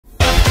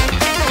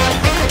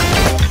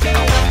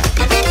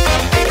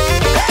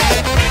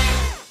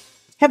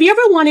Have you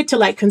ever wanted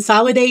to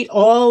consolidate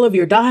all of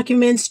your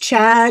documents,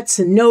 chats,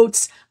 and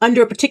notes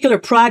under a particular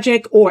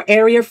project or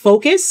area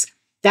focus?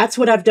 That's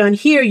what I've done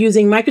here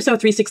using Microsoft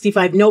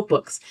 365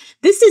 notebooks.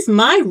 This is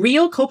my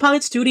real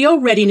Copilot Studio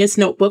Readiness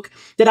notebook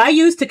that I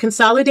use to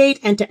consolidate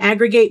and to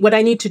aggregate what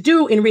I need to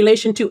do in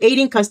relation to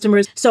aiding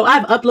customers. So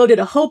I've uploaded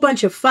a whole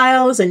bunch of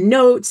files and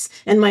notes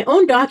and my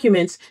own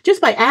documents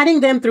just by adding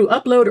them through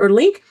upload or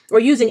link or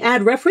using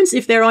add reference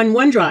if they're on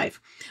OneDrive.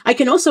 I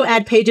can also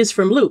add pages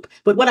from Loop,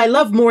 but what I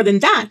love more than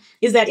that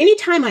is that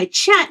anytime I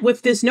chat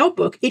with this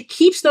notebook, it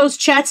keeps those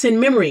chats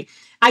in memory.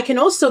 I can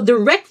also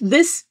direct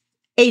this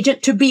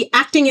agent to be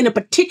acting in a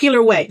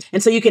particular way.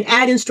 And so you can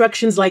add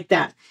instructions like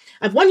that.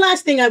 One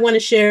last thing I want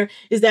to share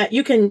is that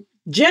you can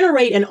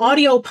generate an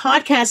audio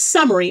podcast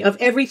summary of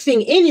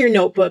everything in your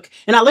notebook,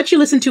 and I'll let you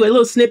listen to a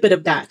little snippet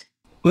of that.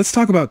 Let's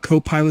talk about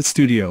Copilot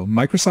Studio,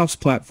 Microsoft's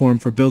platform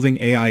for building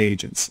AI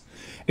agents.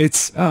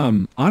 It's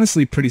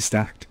honestly pretty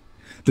stacked.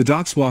 The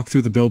docs walk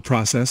through the build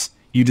process.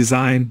 You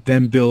design,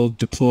 then build,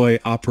 deploy,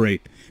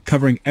 operate,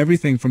 covering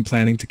everything from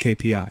planning to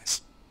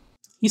KPIs.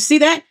 You see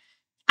that?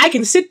 I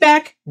can sit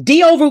back,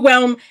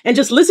 de-overwhelm, and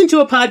just listen to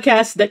a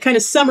podcast that kind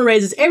of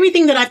summarizes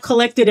everything that I've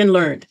collected and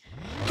learned.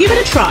 Give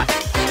it a try.